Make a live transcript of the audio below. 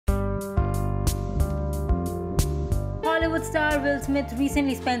Hollywood star Will Smith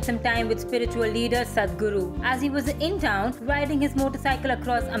recently spent some time with spiritual leader Sadhguru. As he was in town riding his motorcycle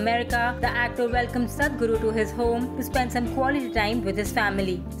across America, the actor welcomed Sadhguru to his home to spend some quality time with his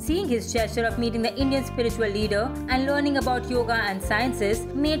family. Seeing his gesture of meeting the Indian spiritual leader and learning about yoga and sciences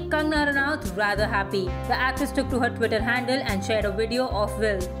made Kangana Ranaut rather happy. The actress took to her Twitter handle and shared a video of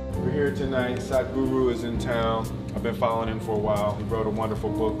Will. We're here tonight. Sadhguru is in town. I've been following him for a while. He wrote a wonderful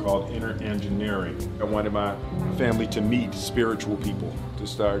book called Inner Engineering. I wanted my family to meet spiritual people, to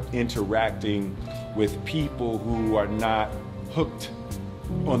start interacting with people who are not hooked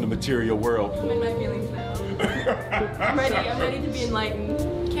on the material world. I'm in my feelings now. I'm ready to be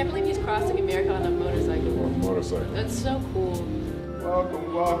enlightened. Can't believe he's crossing America on a motorcycle. On a motorcycle. That's so cool.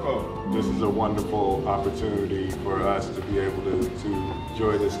 Welcome, welcome. This is a wonderful opportunity for us to be able to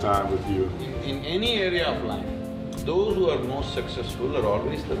enjoy this time with you. In any area of life, those who are most successful are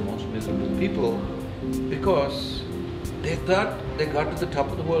always the most miserable people because they thought they got to the top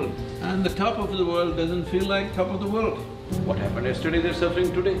of the world. And the top of the world doesn't feel like top of the world. What happened yesterday, they're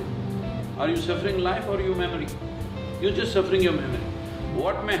suffering today. Are you suffering life or your memory? You're just suffering your memory.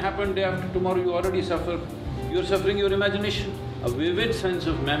 What may happen day after tomorrow, you already suffer. You're suffering your imagination. A vivid sense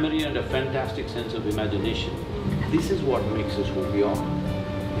of memory and a fantastic sense of imagination. This is what makes us who we are,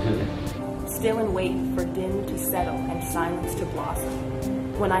 isn't it? Still and wait for din to settle and silence to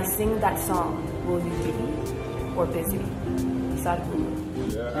blossom. When I sing that song, will you be or busy? Sadhguru.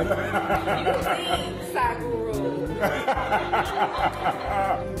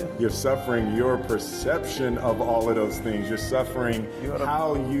 You're suffering your perception of all of those things. You're suffering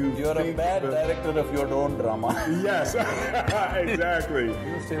how you You're a bad director of your own drama. Yes, exactly.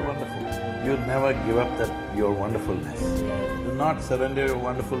 You stay wonderful. You never give up your wonderfulness. Do not surrender your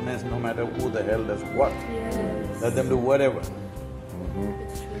wonderfulness no matter who the hell does what. Yes. Let them do whatever.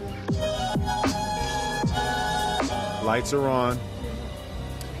 Lights are on.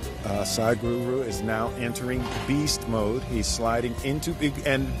 Sadhguru is now entering beast mode. He's sliding into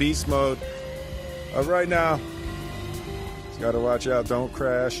beast mode. Right now, he's got to watch out. Don't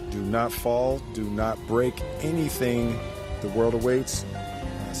crash. Do not fall. Do not break anything. The world awaits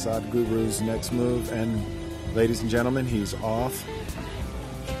Sadhguru's next move. And ladies and gentlemen, he's off.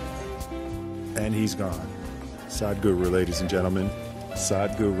 And he's gone. Sadhguru, ladies and gentlemen.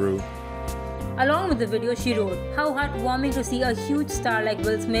 Sadhguru. Along with the video, she wrote, "How heartwarming to see a huge star like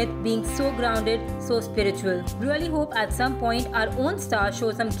Will Smith being so grounded, so spiritual. Really hope at some point our own star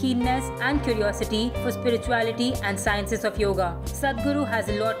shows some keenness and curiosity for spirituality and sciences of yoga. Sadhguru has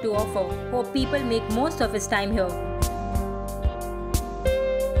a lot to offer. Hope people make most of his time here."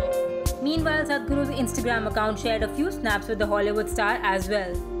 Meanwhile, Sadhguru's Instagram account shared a few snaps with the Hollywood star as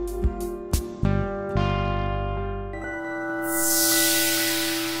well.